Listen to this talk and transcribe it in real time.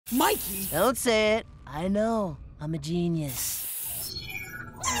Mikey! Don't say it. I know. I'm a genius.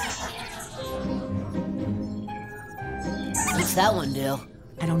 What's that one do?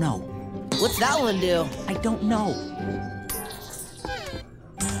 I don't know. What's that one do? I don't know.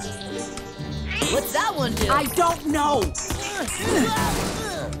 What's that one do? I don't know!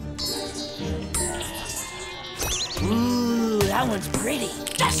 Ooh, that one's pretty.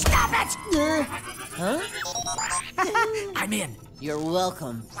 Just stop it! Huh? I'm in. You're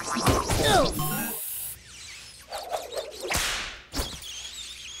welcome.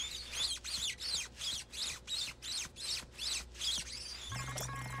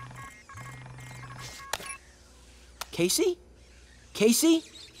 Casey? Casey?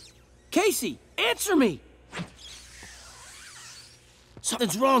 Casey, answer me!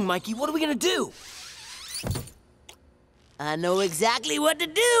 Something's wrong, Mikey. What are we gonna do? I know exactly what to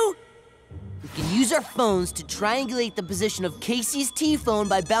do. We can use our phones to triangulate the position of Casey's T-phone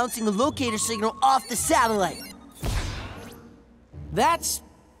by bouncing a locator signal off the satellite. That's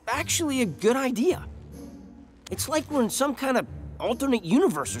actually a good idea. It's like we're in some kind of alternate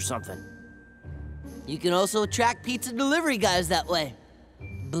universe or something. You can also track pizza delivery guys that way.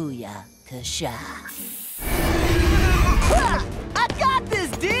 Booyah, kasha. I got this,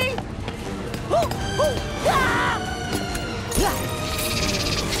 D!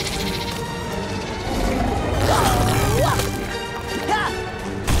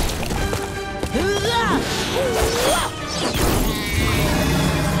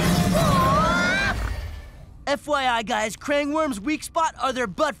 FYI, guys, Krangworm's weak spot are their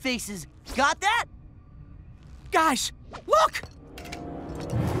butt faces. Got that? Guys, look!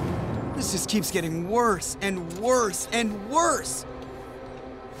 This just keeps getting worse and worse and worse.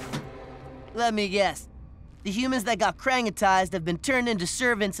 Let me guess. The humans that got Krangatized have been turned into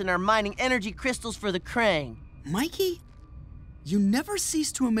servants and are mining energy crystals for the Krang. Mikey, you never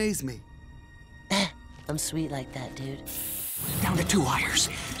cease to amaze me. I'm sweet like that, dude. Down to 2 wires.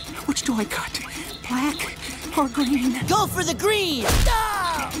 Which do I cut? Black or green? Go for the green!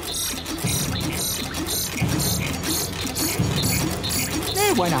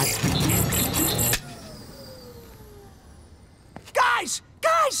 Hey, why not? Guys!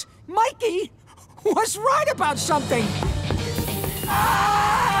 Guys! Mikey was right about something!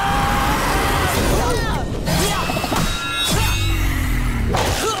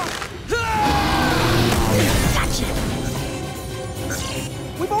 Gotcha!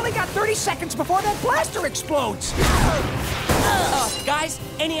 We've only got 30 seconds before that blaster explodes! Guys,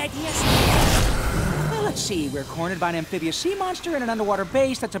 any ideas? Well, let's see. We're cornered by an amphibious sea monster in an underwater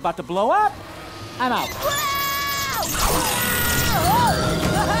base that's about to blow up. I'm out.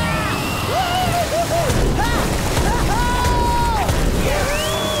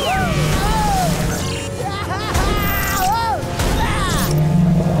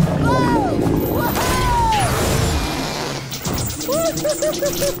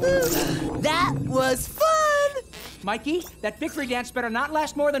 That was fun! Mikey, that victory dance better not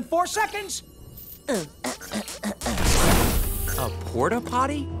last more than 4 seconds. A porta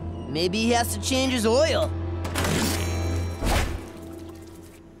potty? Maybe he has to change his oil.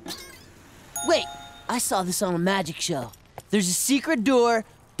 Wait, I saw this on a magic show. There's a secret door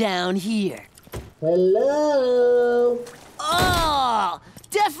down here. Hello? Oh,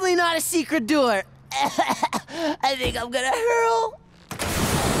 definitely not a secret door. I think I'm gonna hurl.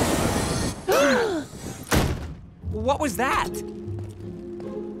 What was that?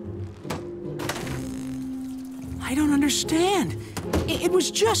 I don't understand. It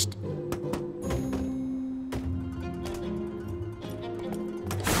was just...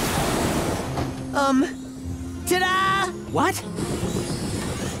 Ta-da! What?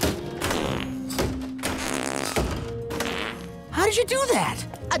 How did you do that?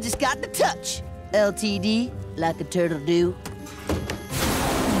 I just got the touch. LTD, like a turtle do.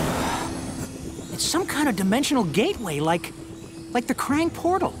 It's some kind of dimensional gateway, like the Krang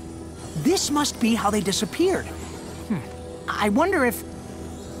portal. This must be how they disappeared. I wonder if...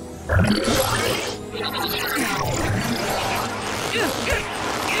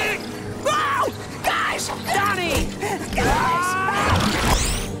 Whoa! Guys! Donnie! Guys!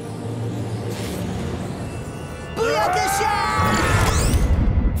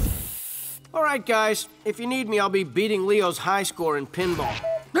 All right, guys. If you need me, I'll be beating Leo's high score in pinball.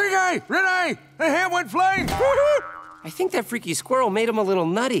 Renee! The hair went flying! I think that freaky squirrel made him a little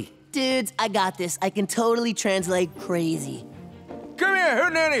nutty. Dudes, I got this. I can totally translate crazy. Come here,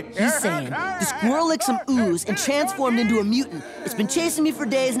 Nanny! He's saying, the squirrel licked some ooze and transformed into a mutant. It's been chasing me for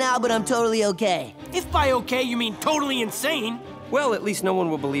days now, but I'm totally okay. If by okay you mean totally insane. Well, at least no one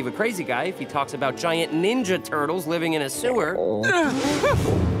will believe a crazy guy if he talks about giant ninja turtles living in a sewer.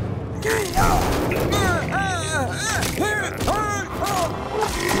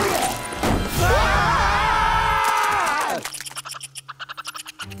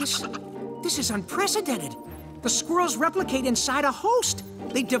 This is unprecedented. The squirrels replicate inside a host.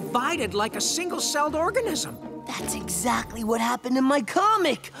 They divided like a single-celled organism. That's exactly what happened in my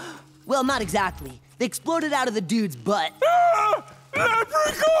comic. Well, not exactly. They exploded out of the dude's butt.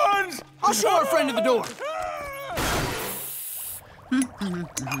 Leprechauns! I'll show our friend to the door.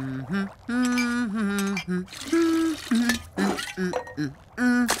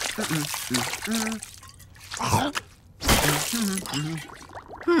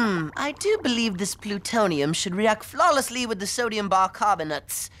 I do believe this plutonium should react flawlessly with the sodium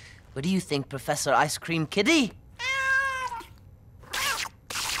bicarbonates. What do you think, Professor Ice Cream Kitty?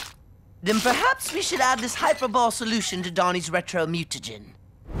 Then perhaps we should add this hyperball solution to Donnie's retro mutagen.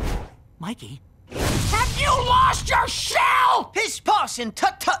 Mikey? Have you lost your shell? Pish posh and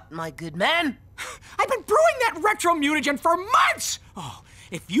tut-tut, my good man. I've been brewing that retro mutagen for months! Oh,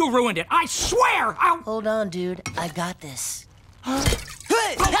 if you ruined it, I swear I'll... Hold on, dude. I got this.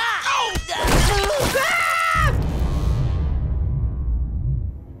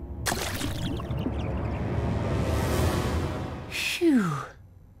 Phew.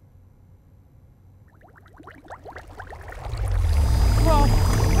 Whoa.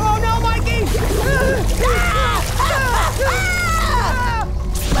 Oh no, Mikey!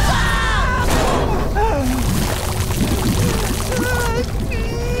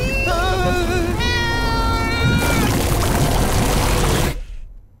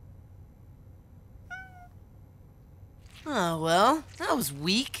 Oh, well, that was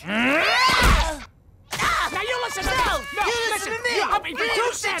weak. Now you listen to me! No, you listen to me! You help me for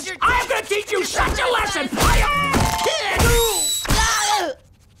 2 cents! I'm gonna teach you such a lesson!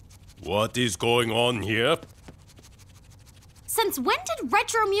 What is going on here? Since when did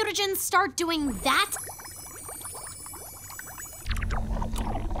retro mutagens start doing that?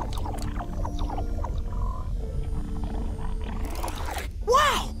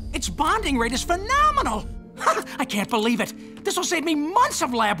 Wow! Its bonding rate is phenomenal! I can't believe it! This will save me months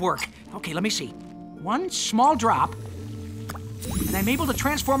of lab work! Okay, let me see. 1 small drop, and I'm able to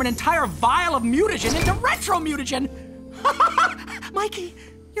transform an entire vial of mutagen into retro mutagen! Mikey,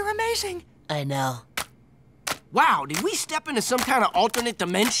 you're amazing! I know. Wow, did we step into some kind of alternate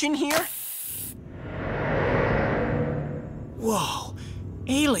dimension here? Whoa,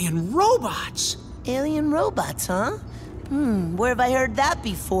 alien robots! Alien robots, huh? Where have I heard that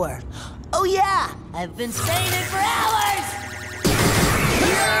before? Oh yeah, I've been saying it for hours!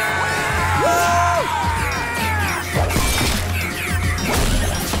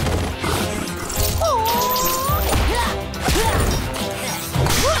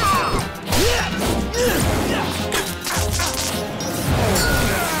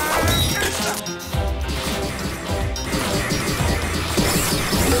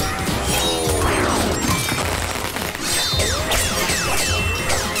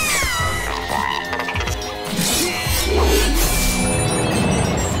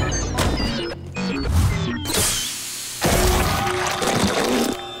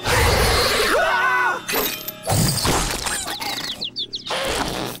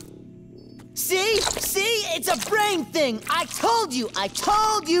 I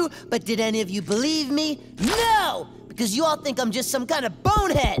told you, but did any of you believe me? No, because you all think I'm just some kind of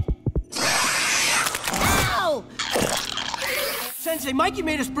bonehead. Ow! Sensei, Mikey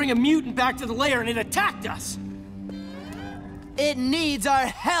made us bring a mutant back to the lair and it attacked us. It needs our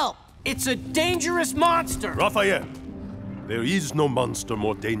help. It's a dangerous monster. Raphael, there is no monster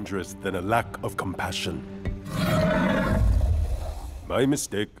more dangerous than a lack of compassion. My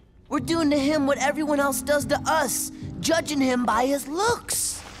mistake. We're doing to him what everyone else does to us, judging him by his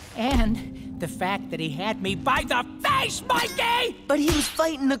looks. And the fact that he had me by the face, Mikey! But he was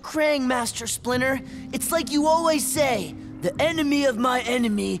fighting the Krang, Master Splinter. It's like you always say, the enemy of my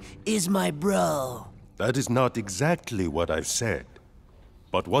enemy is my bro. That is not exactly what I've said.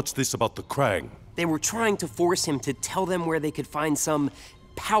 But what's this about the Krang? They were trying to force him to tell them where they could find some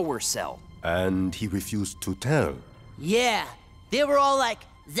power cell. And he refused to tell. Yeah, they were all like,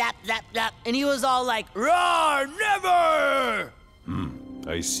 zap, zap, zap, and he was all like, roar, never!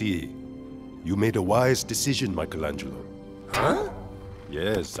 I see. You made a wise decision, Michelangelo. Huh?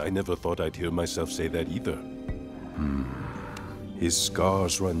 Yes, I never thought I'd hear myself say that either. His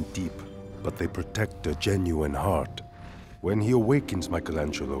scars run deep, but they protect a genuine heart. When he awakens,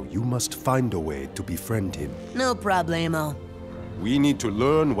 Michelangelo, you must find a way to befriend him. No problemo. We need to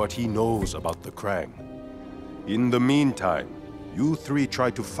learn what he knows about the Krang. In the meantime, you three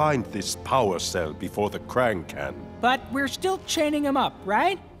try to find this power cell before the Krang can. But we're still chaining him up,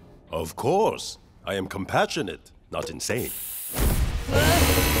 right? Of course. I am compassionate, not insane.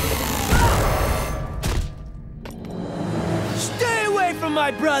 Stay away from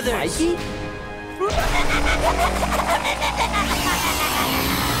my brothers! Mikey?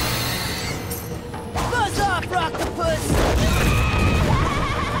 Buzz off, Octopus!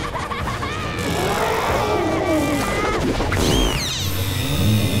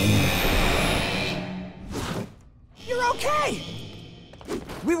 You're okay!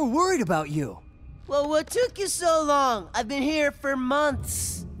 We were worried about you. Well, what took you so long? I've been here for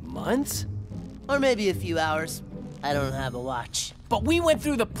months. Months? Or maybe a few hours. I don't have a watch. But we went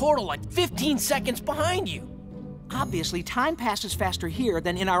through the portal like 15 seconds behind you. Obviously, time passes faster here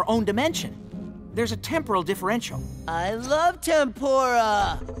than in our own dimension. There's a temporal differential. I love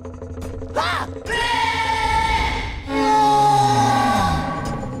tempura! Ah!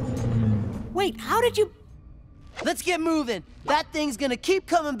 Wait, how did you... Let's get moving. That thing's gonna keep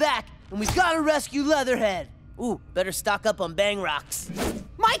coming back, and we've gotta rescue Leatherhead. Ooh, better stock up on Bang Rocks.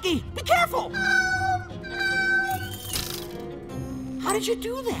 Mikey, be careful! How did you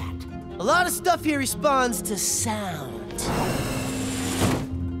do that? A lot of stuff here responds to sound.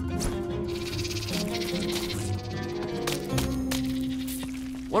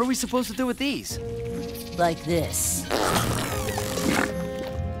 What are we supposed to do with these? Like this.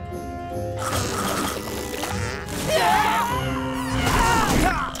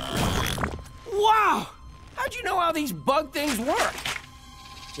 Wow! How'd you know how these bug things work?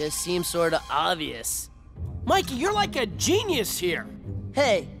 Just seems sorta obvious. Mikey, you're like a genius here.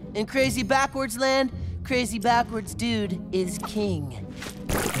 Hey, in Crazy Backwards Land, Crazy Backwards Dude is king.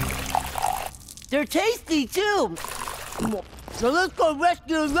 They're tasty, too! So let's go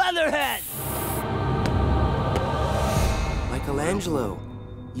rescue Leatherhead! Michelangelo,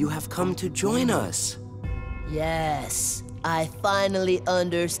 you have come to join us. Yes, I finally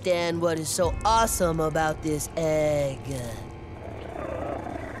understand what is so awesome about this egg.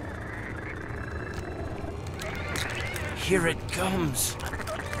 Here it comes.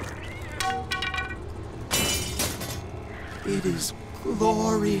 It is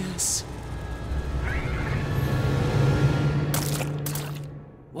glorious.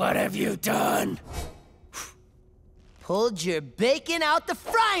 What have you done? Pulled your bacon out the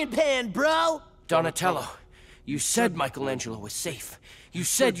frying pan, bro! Donatello, you said Michelangelo was safe. You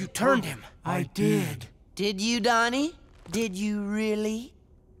said you turned him. I did. Did you, Donnie? Did you really?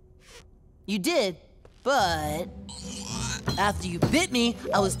 You did, but... after you bit me,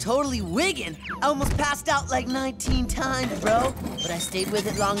 I was totally wigging. I almost passed out like 19 times, bro. But I stayed with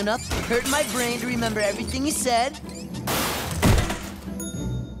it long enough, hurt my brain to remember everything you said.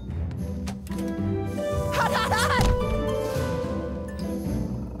 Hot, hot, hot!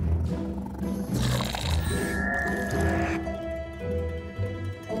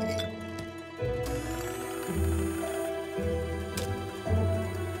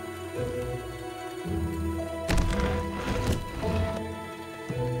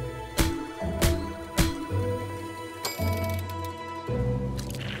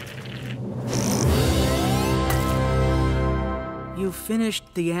 You finished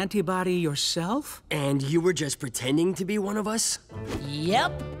the antibody yourself? And you were just pretending to be one of us?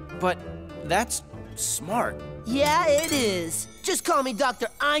 Yep. But that's smart. Yeah, it is. Just call me Dr.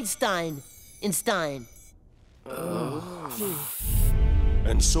 Einstein. And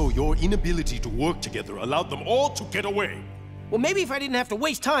so your inability to work together allowed them all to get away. Well, maybe if I didn't have to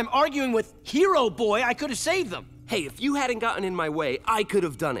waste time arguing with Hero Boy, I could have saved them. Hey, if you hadn't gotten in my way, I could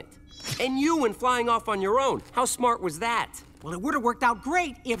have done it. And you went flying off on your own. How smart was that? Well, it would have worked out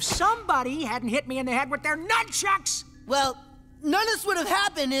great if somebody hadn't hit me in the head with their nunchucks! Well, none of this would have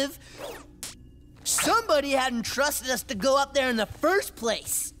happened if somebody hadn't trusted us to go up there in the first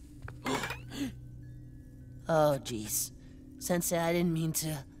place. Oh, jeez. Sensei, I didn't mean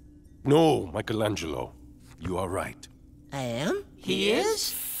to. No, Michelangelo. You are right. I am? He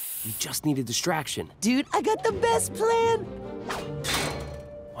is? You just need a distraction. Dude, I got the best plan.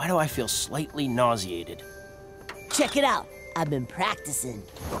 Why do I feel slightly nauseated? Check it out. I've been practicing.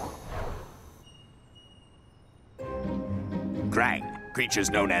 Krang, creatures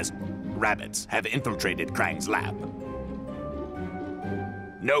known as rabbits, have infiltrated Krang's lab.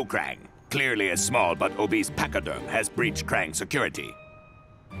 No Krang, clearly a small but obese pachyderm, has breached Krang's security.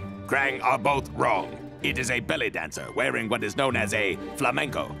 Krang are both wrong. It is a belly dancer wearing what is known as a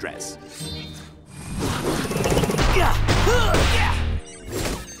flamenco dress.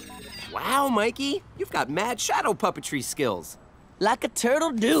 Wow, Mikey, you've got mad shadow puppetry skills. Like a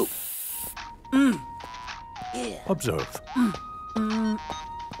turtle do. Yeah. Observe. Yeah.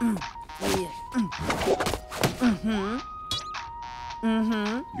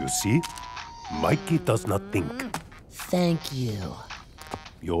 You see? Mikey does not think. Thank you.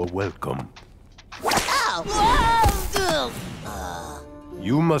 You're welcome. Ow!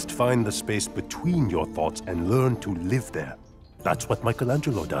 You must find the space between your thoughts and learn to live there. That's what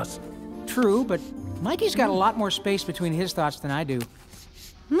Michelangelo does. True, but Mikey's got a lot more space between his thoughts than I do.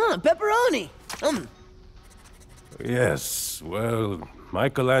 Pepperoni! Yes, well,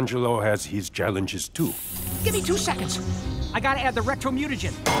 Michelangelo has his challenges too. Give me 2 seconds. I gotta add the retro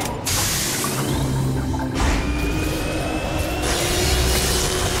mutagen.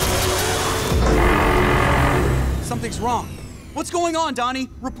 Something's wrong. What's going on, Donnie?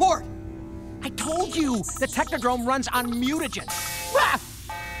 Report! I told you, the Technodrome runs on mutagen. Ah!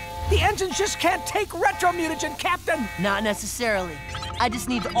 The engines just can't take retro mutagen, Captain! Not necessarily. I just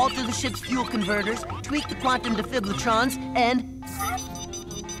need to alter the ship's fuel converters, tweak the quantum defibrillators, and...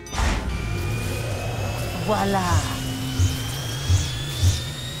 voila!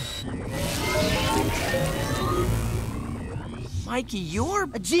 Mikey, you're...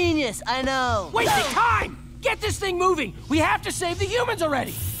 A genius, I know! Wasting time! Get this thing moving! We have to save the humans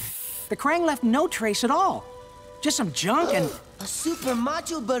already! The Krang left no trace at all. Just some junk and... A super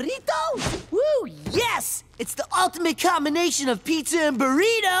macho burrito? Woo, yes! It's the ultimate combination of pizza and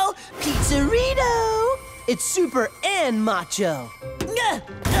burrito! Pizzerito! It's super and macho.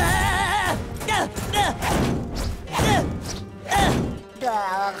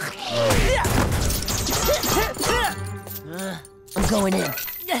 I'm going in.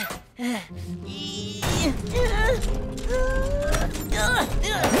 Do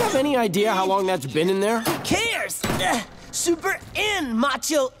you have any idea how long that's been in there? Who cares? Super and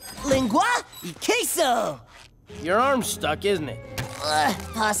macho lingua y queso. Your arm's stuck, isn't it?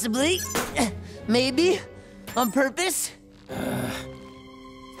 Possibly. Maybe. On purpose.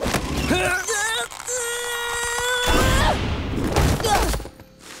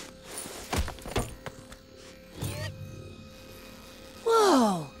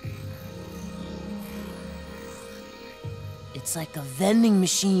 Whoa. It's like a vending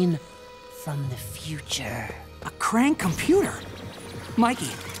machine from the future. A Krang computer?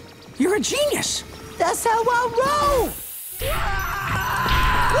 Mikey, you're a genius! That's how I roll!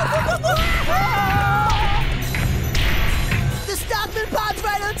 The Stockman pod's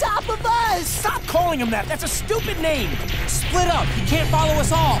right on top of us! Stop calling him that! That's a stupid name! Split up! He can't follow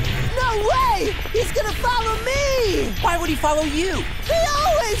us all! No way! He's gonna follow me! Why would he follow you? They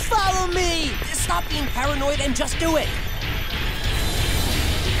always follow me! Stop being paranoid and just do it.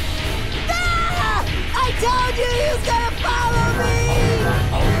 Ah! I told you he was gonna follow me!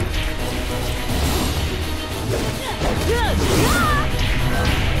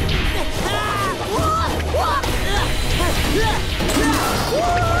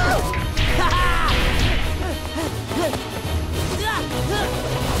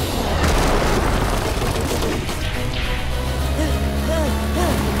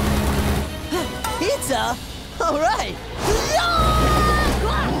 Pizza? All right.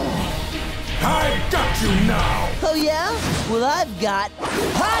 I got you now! Oh, yeah? Well, I've got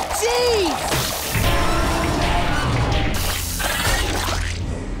hot cheese!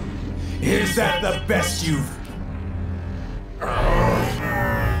 Is that the best you've...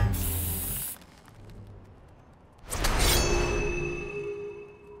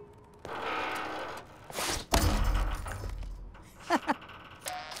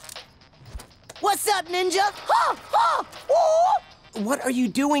 What's up, Ninja? Ha! Ha! Ooh! What are you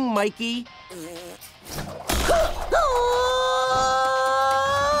doing, Mikey?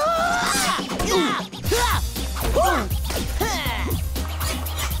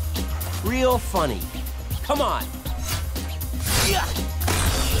 Real funny. Come on.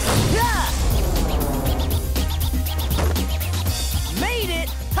 Made it!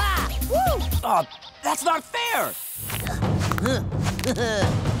 Ha! Woo! Oh, that's not fair.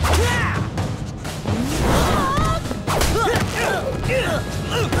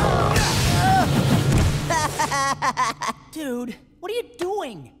 Dude, what are you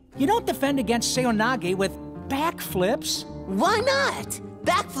doing? You don't defend against Seonage with backflips. Why not?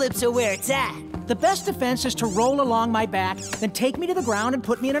 Backflips are where it's at. The best defense is to roll along my back, then take me to the ground and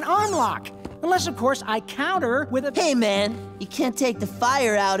put me in an arm lock. Unless, of course, I counter with a... Hey, man, you can't take the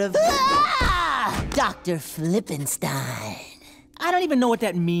fire out of... Dr. Flippenstein. I don't even know what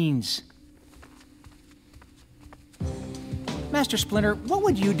that means. Master Splinter, what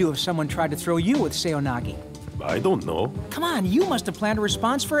would you do if someone tried to throw you with Seonage? I don't know. Come on, you must have planned a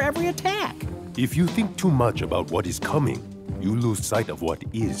response for every attack. If you think too much about what is coming, you lose sight of what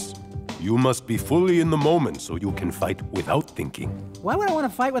is. You must be fully in the moment so you can fight without thinking. Why would I want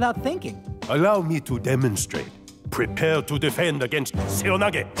to fight without thinking? Allow me to demonstrate. Prepare to defend against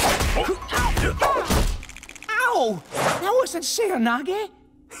Seonage. Ow! That wasn't Seonage.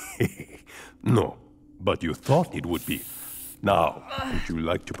 No, but you thought it would be. Now, would you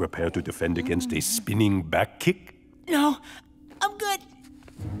like to prepare to defend against a spinning back kick? No, I'm good.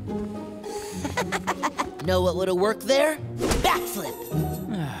 Know what would have worked there? Backflip.